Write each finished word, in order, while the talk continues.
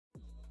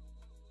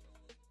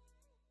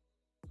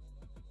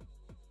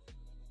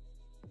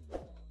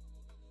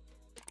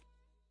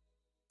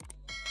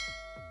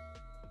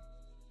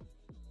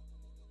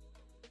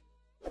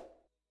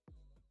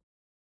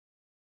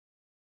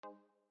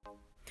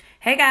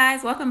Hey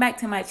guys, welcome back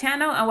to my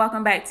channel and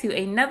welcome back to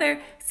another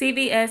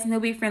CVS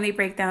newbie friendly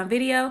breakdown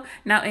video.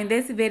 Now in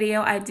this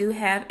video, I do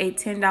have a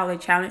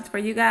 $10 challenge for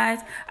you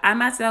guys. I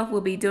myself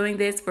will be doing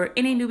this for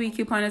any newbie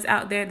couponers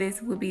out there.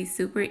 This will be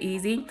super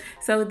easy.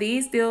 So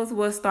these deals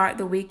will start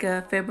the week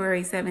of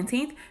February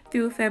 17th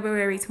through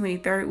February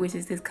 23rd, which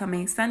is this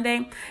coming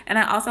Sunday. And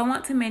I also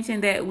want to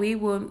mention that we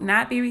will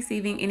not be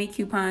receiving any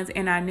coupons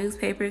in our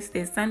newspapers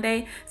this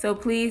Sunday. So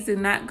please do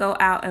not go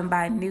out and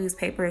buy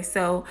newspapers.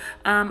 So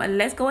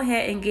let's go ahead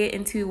and get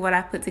into what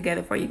I put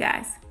together for you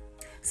guys.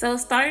 So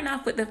starting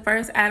off with the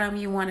first item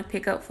you want to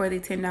pick up for the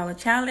 $10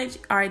 challenge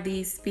are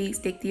these Speed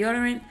Stick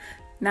deodorant.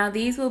 Now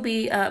these will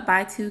be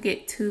buy two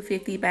get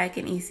 $2.50 back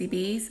in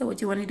ECB. So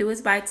what you want to do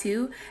is buy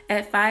two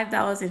at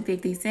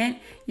 $5.50.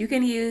 You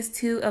can use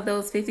two of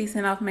those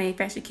 50% off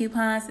manufacturer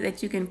coupons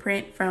that you can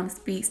print from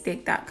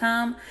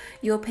speedstick.com.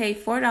 You'll pay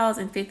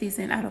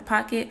 $4.50 out of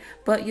pocket,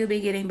 but you'll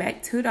be getting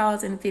back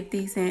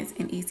 $2.50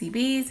 in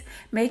ECBs,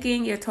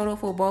 making your total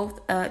for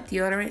both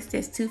deodorants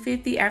just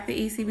 $2.50 after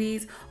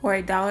ECBs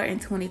or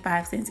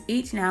 $1.25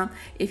 each. Now,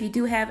 if you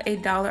do have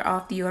 $1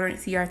 off deodorant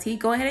CRT,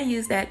 go ahead and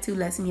use that to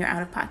lessen your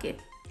out of pocket.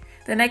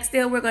 The next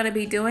deal we're going to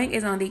be doing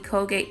is on the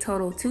Colgate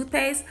Total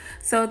toothpaste.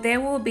 So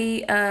there will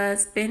be a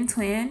spin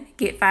twin,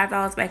 get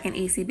 $5 back in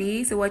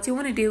ECB. So what you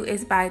want to do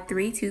is buy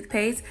 3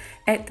 toothpaste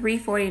at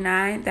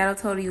 $3.49. That'll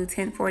total you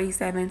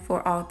 $10.47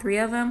 for all 3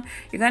 of them.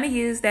 You're going to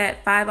use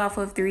that 5 off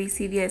of 3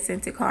 CVS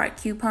Center Card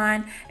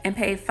coupon and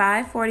pay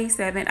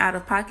 $5.47 out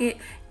of pocket.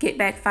 Get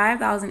back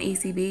 $5 in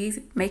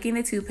ECBs, making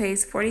the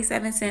toothpaste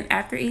 47 cents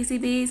after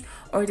ECBs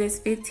or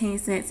just 15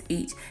 cents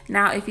each.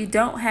 Now, if you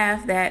don't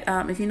have that,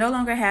 if you no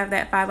longer have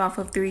that 5 off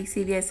of 3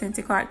 CVS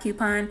Center Card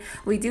coupon,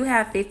 we do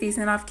have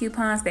 50% off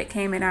coupons that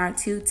came in our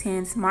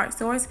 210 Smart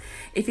Stores.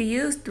 If you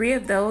use 3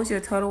 of those, your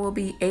total will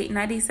be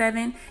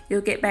 $8.97.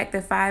 You'll get back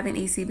the 5 in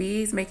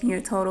ECBs, making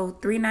your total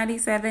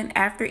 $3.97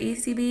 after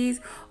ECBs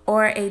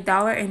or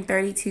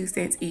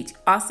 $1.32 each.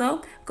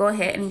 Also, go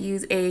ahead and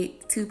use a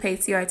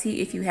toothpaste CRT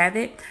if you have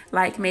it,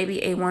 like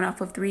maybe a 1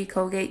 off of 3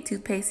 Colgate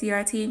toothpaste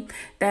CRT.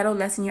 That'll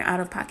lessen your out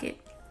of pocket.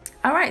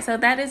 All right, so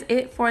that is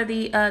it for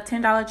the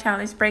 $10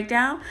 challenge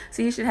breakdown.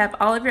 So you should have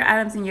all of your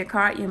items in your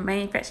cart, your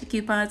manufacturer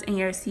coupons, and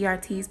your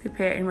CRTs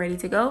prepared and ready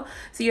to go.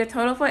 So your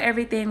total for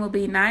everything will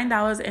be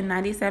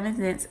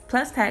 $9.97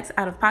 plus tax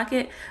out of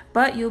pocket,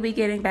 but you'll be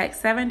getting back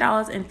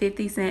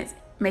 $7.50,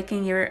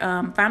 making your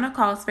final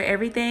cost for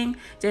everything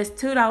just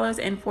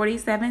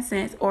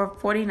 $2.47 or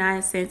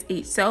 49 cents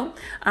each. So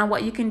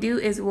what you can do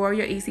is roll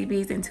your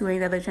ECBs into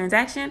another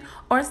transaction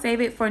or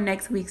save it for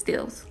next week's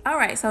deals. All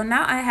right, so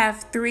now I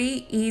have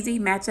 3 easy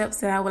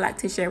matchups that I would like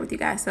to share with you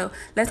guys. So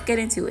let's get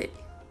into it.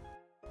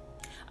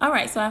 All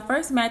right, so our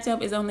first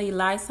matchup is on the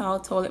Lysol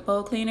toilet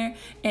bowl cleaner,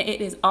 and it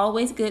is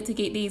always good to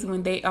get these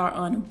when they are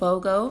on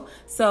BOGO.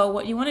 So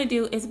what you want to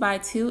do is buy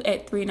 2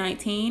 at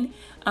 $3.19.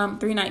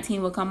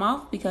 $3.19 will come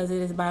off because it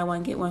is buy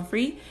 1 get 1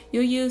 free.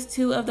 You'll use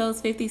 2 of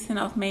those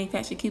 50% off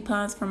manufacturer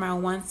coupons from our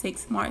 1-6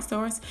 Smart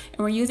Stores, and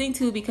we're using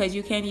 2 because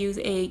you can use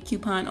a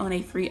coupon on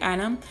a free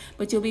item,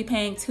 but you'll be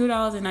paying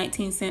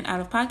 $2.19 out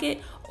of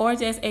pocket or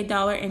just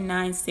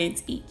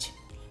 $1.09 each.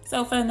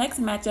 So for the next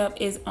matchup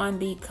is on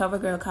the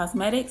CoverGirl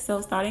Cosmetics.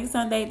 So starting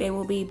Sunday, they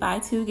will be buy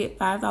 2, get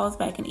 $5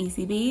 back in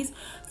ECBs.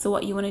 So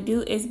what you want to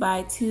do is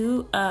buy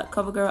 2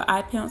 CoverGirl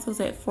eye pencils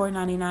at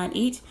 $4.99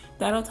 each.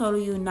 That'll total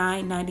you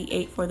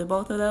 $9.98 for the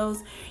both of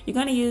those. You're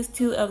going to use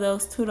 2 of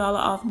those $2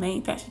 off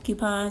manufacturer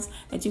coupons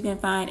that you can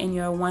find in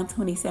your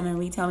 127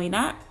 Retail Me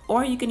Not,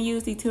 or you can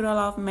use the $2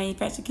 off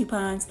manufacturer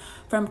coupons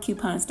from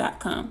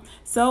coupons.com.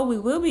 So we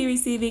will be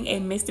receiving a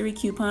mystery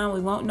coupon.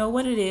 We won't know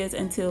what it is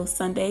until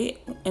Sunday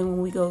and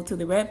when we go to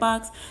the red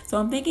box. So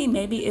I'm thinking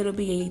maybe it'll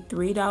be a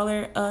 $3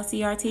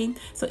 CRT.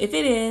 So if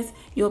it is,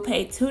 you'll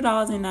pay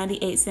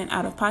 $2.98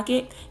 out of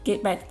pocket,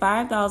 get back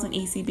 $5 in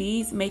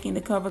ECBs, making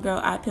the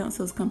CoverGirl eye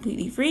pencils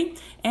completely free,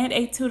 and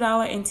a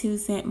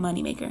 $2.02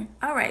 moneymaker.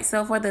 All right,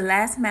 so for the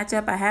last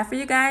matchup I have for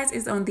you guys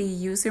is on the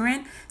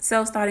uxrm.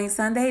 So starting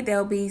Sunday,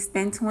 they'll be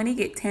spend 20,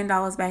 get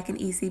 $10 back in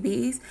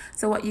ECBs.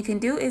 So what you can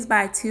do is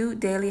buy 2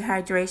 daily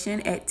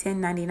hydration at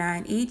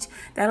 $10.99 each.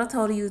 That'll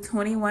total you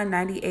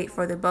 $21.98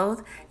 for the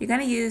both. You're going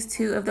to use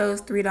 2 of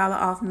those $3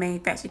 off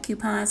manufacturer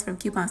coupons from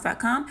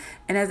coupons.com,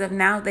 and as of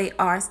now they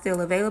are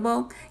still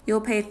available.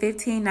 You'll pay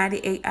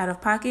 $15.98 out of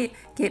pocket,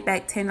 get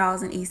back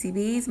 $10 in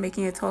ECBs,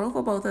 making a total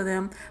for both of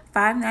them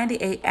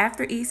 $5.98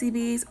 after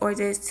ECBs or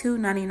just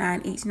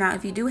 $2.99 each. Now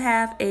if you do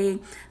have a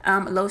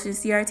lotion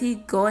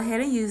CRT, go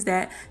ahead and use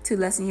that to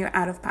lessen your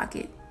out of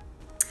pocket.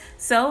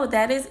 So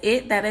that is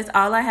it. That is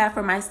all I have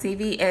for my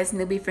CVS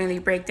newbie friendly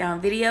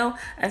breakdown video.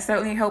 I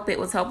certainly hope it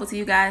was helpful to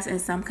you guys in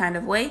some kind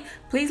of way.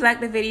 Please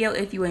like the video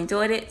if you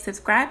enjoyed it,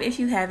 subscribe if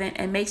you haven't,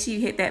 and make sure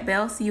you hit that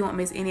bell so you won't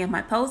miss any of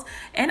my posts.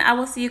 And I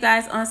will see you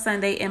guys on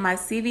Sunday in my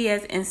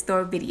CVS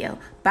in-store video.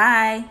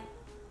 Bye.